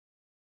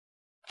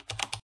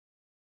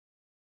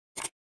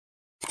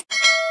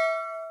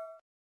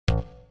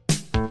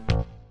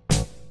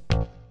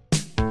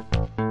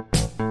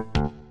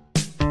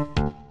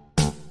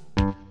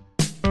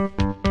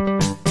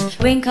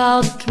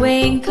Twinkle,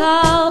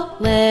 twinkle,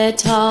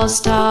 little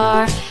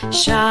star,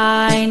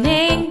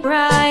 shining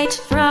bright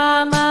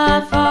from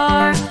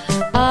afar.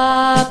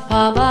 Up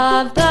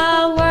above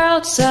the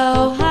world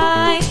so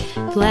high,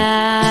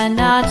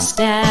 planets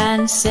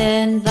dance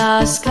in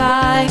the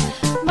sky.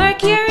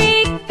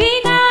 Mercury,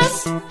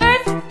 Venus,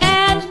 Earth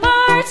and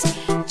Mars,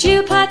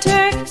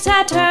 Jupiter,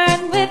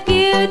 Saturn with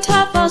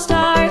beautiful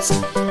stars.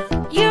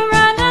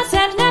 Uranus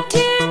and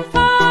Neptune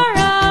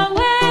far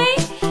away,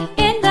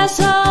 in the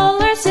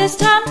solar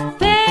system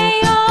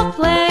they all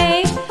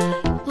play.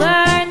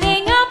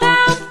 Learning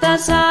about the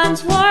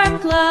sun's warm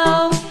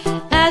glow,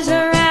 as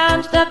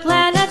around the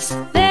planets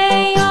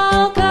they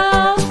all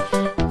go.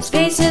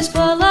 Space is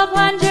full of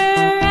wonder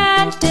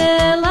and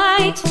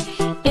delight,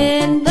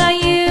 in the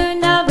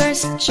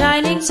universe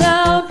shining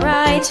so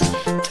bright.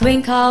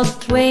 Twinkle,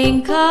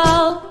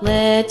 twinkle,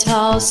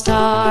 little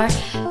star,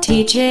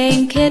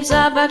 teaching kids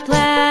about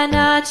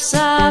planets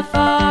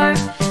afar.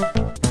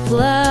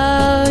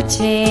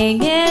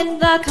 Floating in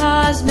the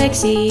cosmic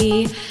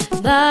sea,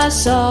 the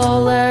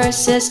solar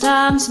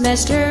system's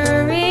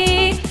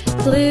mystery.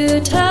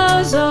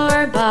 Pluto's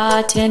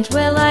orbit in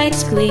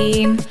twilights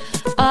gleam,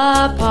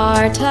 a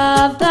part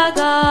of the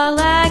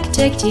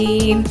galactic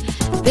team.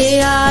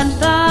 Beyond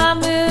the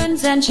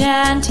moon's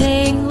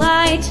enchanting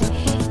light,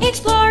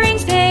 exploring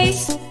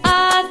space,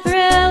 a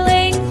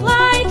thrilling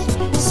flight.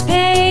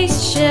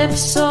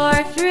 Spaceships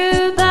soar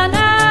through the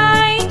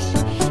night,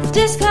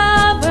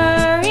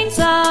 discovering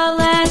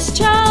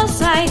celestial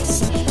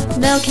sights.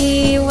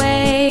 Milky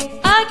Way,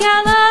 a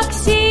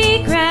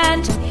galaxy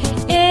grand,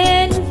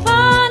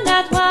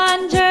 infinite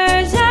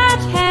wonders at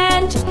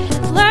hand.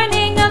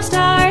 Learning of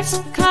stars,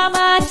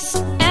 comets,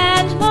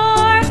 and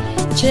more,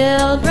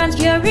 children's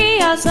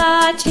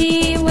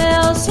curiosity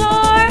will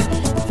soar.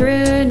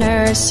 Through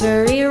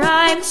nursery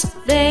rhymes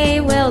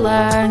they will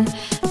learn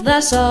the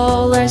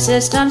solar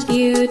system's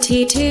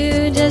beauty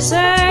to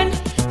discern.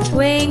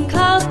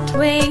 Twinkle,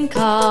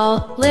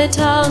 twinkle,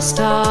 little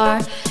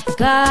star,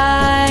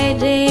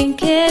 guiding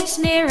kids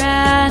near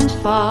and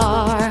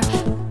far.